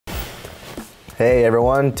Hey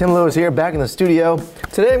everyone, Tim Lewis here, back in the studio.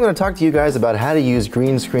 Today I'm going to talk to you guys about how to use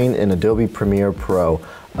green screen in Adobe Premiere Pro,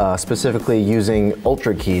 specifically using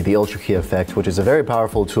Ultra Key, the Ultra Key effect, which is a very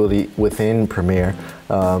powerful tool within Premiere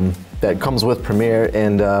that comes with Premiere,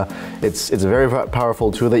 and it's a very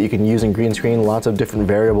powerful tool that you can use in green screen, lots of different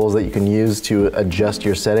variables that you can use to adjust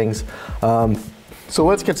your settings. So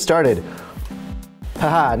let's get started.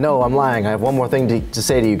 Haha, no, I'm lying. I have one more thing to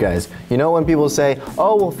say to you guys. You know when people say,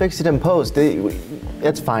 oh, we'll fix it in post,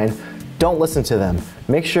 it's fine. Don't listen to them.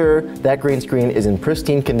 Make sure that green screen is in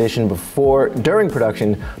pristine condition during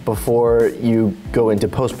production, before you go into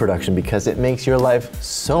post-production, because it makes your life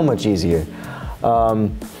so much easier.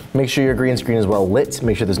 Make sure your green screen is well lit.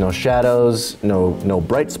 Make sure there's no shadows, no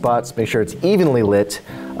bright spots. Make sure it's evenly lit,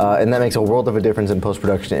 and that makes a world of a difference in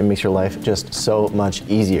post-production. It makes your life just so much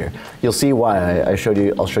easier. You'll see why. I'll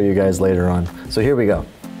show you guys later on. So here we go.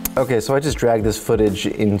 Okay, so I just dragged this footage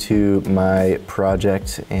into my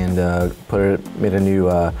project and made a new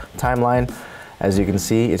timeline. As you can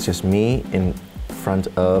see, it's just me in front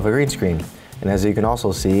of a green screen. And as you can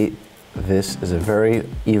also see, this is a very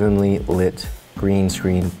evenly lit green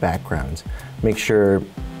screen background. Make sure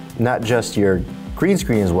not just your green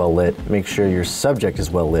screen is well lit, make sure your subject is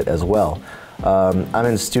well lit as well. I'm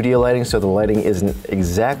in studio lighting, so the lighting isn't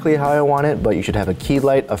exactly how I want it, but you should have a key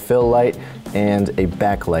light, a fill light, and a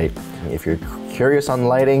backlight. If you're curious on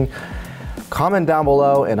lighting, comment down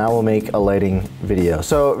below and I will make a lighting video.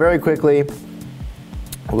 So very quickly,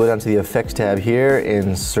 we'll go down to the effects tab here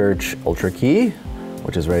and search Ultra Key,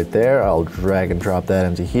 which is right there. I'll drag and drop that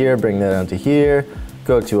into here, bring that onto here,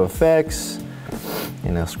 go to effects,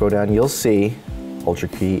 and I'll scroll down. You'll see Ultra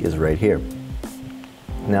Key is right here.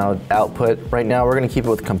 Now output, right now we're going to keep it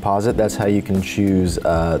with composite. That's how you can choose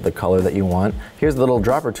the color that you want. Here's the little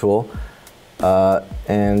dropper tool,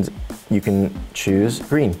 and you can choose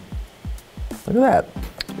green. Look at that.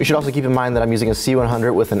 You should also keep in mind that I'm using a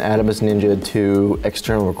C100 with an Adobe Ninja 2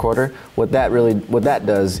 external recorder. What that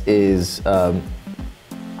does is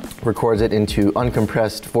records it into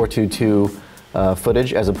uncompressed 422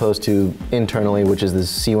 footage, as opposed to internally, which is the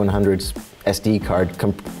C100's SD card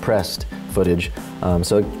compressed footage.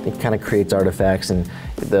 So it kind of creates artifacts, and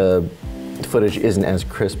the footage isn't as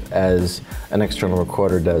crisp as an external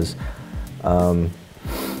recorder does. So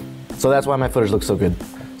that's why my footage looks so good.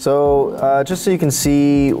 So just so you can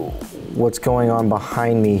see what's going on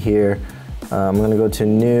behind me here, I'm going to go to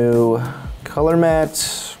New, Color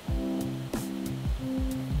Matte,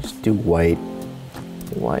 just do white.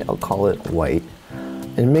 I'll call it white.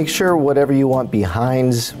 And make sure whatever you want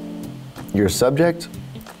behind your subject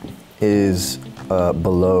is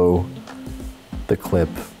below the clip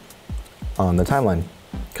on the timeline,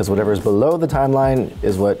 because whatever is below the timeline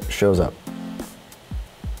is what shows up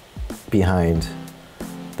behind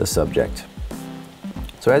the subject.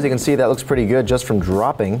 So as you can see, that looks pretty good just from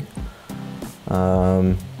dropping.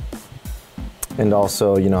 And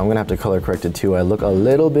also, you know, I'm gonna have to color correct it too. I look a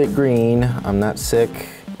little bit green. I'm not sick.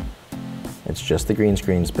 It's just the green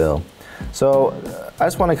screen spill. So I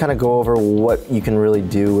just want to kind of go over what you can really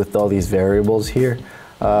do with all these variables here.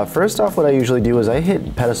 First off, what I usually do is I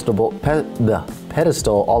hit the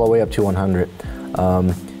pedestal all the way up to 100.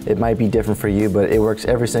 It might be different for you, but it works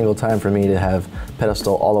every single time for me to have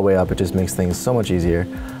pedestal all the way up. It just makes things so much easier.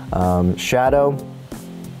 Shadow,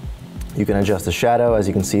 you can adjust the shadow. As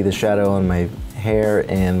you can see, the shadow on my hair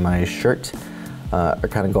and my shirt are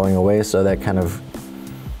kind of going away, so you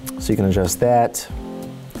can adjust that.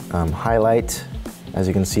 Highlight, as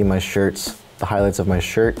you can see, the highlights of my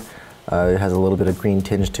shirt, it has a little bit of green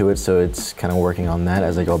tinge to it, so it's kind of working on that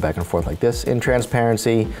as I go back and forth like this. In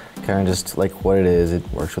transparency, kind of just like what it is, it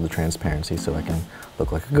works with the transparency, so I can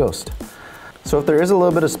look like a ghost. So if there is a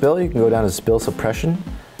little bit of spill, you can go down to spill suppression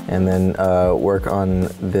and then work on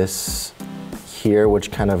this here,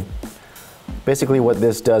 which kind of, basically what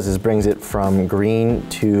this does is brings it from green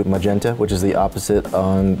to magenta, which is the opposite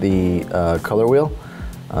on the color wheel.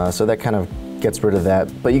 So that kind of gets rid of that,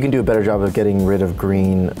 but you can do a better job of getting rid of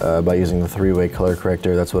green by using the three-way color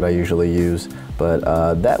corrector. That's what I usually use, but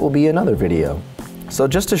that will be another video. So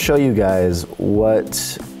just to show you guys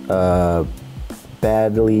what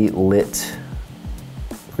badly lit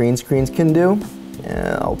green screens can do,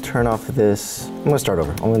 I'll turn off this. I'm going to start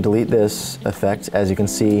over. I'm going to delete this effect. As you can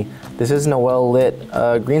see, this isn't a well-lit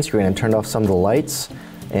green screen. I turned off some of the lights,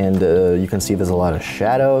 and you can see there's a lot of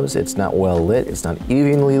shadows. It's not well lit. It's not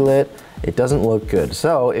evenly lit. It doesn't look good.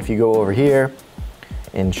 So if you go over here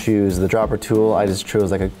and choose the dropper tool, I just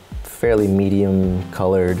chose like a fairly medium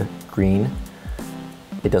colored green.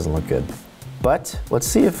 It doesn't look good. But let's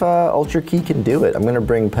see if Ultra Key can do it. I'm going to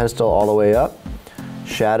bring pedestal all the way up,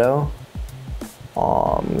 shadow,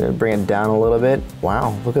 I'm gonna bring it down a little bit.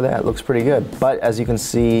 Wow, look at that, it looks pretty good. But as you can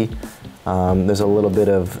see, there's a little bit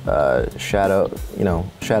of shadow,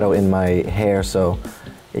 shadow in my hair, so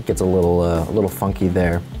it gets a little funky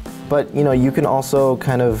there. But you can also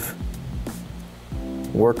kind of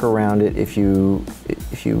work around it if you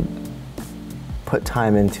put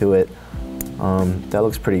time into it. That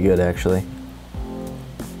looks pretty good actually.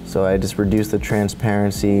 So I just reduce the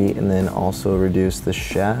transparency and then also reduce the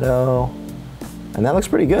shadow. And that looks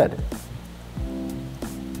pretty good.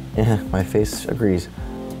 Yeah, my face agrees.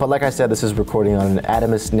 But like I said, this is recording on an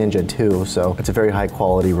Adobe Ninja 2, so it's a very high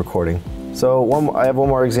quality recording. So I have one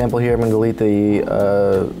more example here. I'm going to delete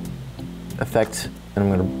the effect and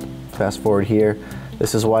I'm going to fast forward here.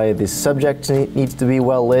 This is why the subject needs to be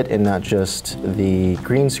well lit and not just the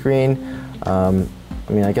green screen. I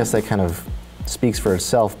mean, I guess that kind of speaks for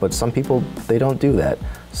itself, but some people, they don't do that.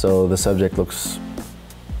 So the subject looks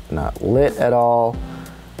not lit at all.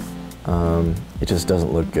 It just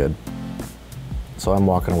doesn't look good. So I'm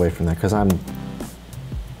walking away from that because I'm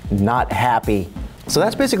not happy. So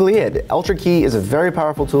that's basically it. Ultra Key is a very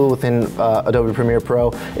powerful tool within Adobe Premiere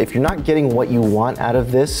Pro. If you're not getting what you want out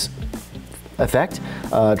of this effect,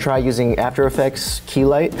 try using After Effects Key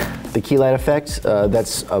Light. The Key Light effect,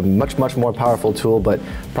 that's a much more powerful tool, but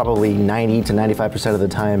probably 90 to 95% of the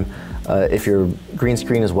time, if your green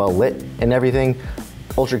screen is well lit and everything,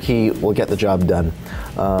 Ultra Key will get the job done.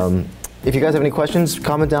 If you guys have any questions,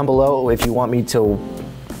 comment down below. If you want me to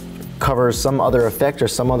cover some other effect or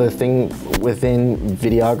some other thing within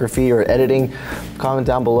videography or editing, comment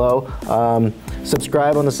down below.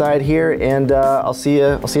 Subscribe on the side here, and I'll see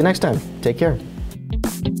you next time. Take care.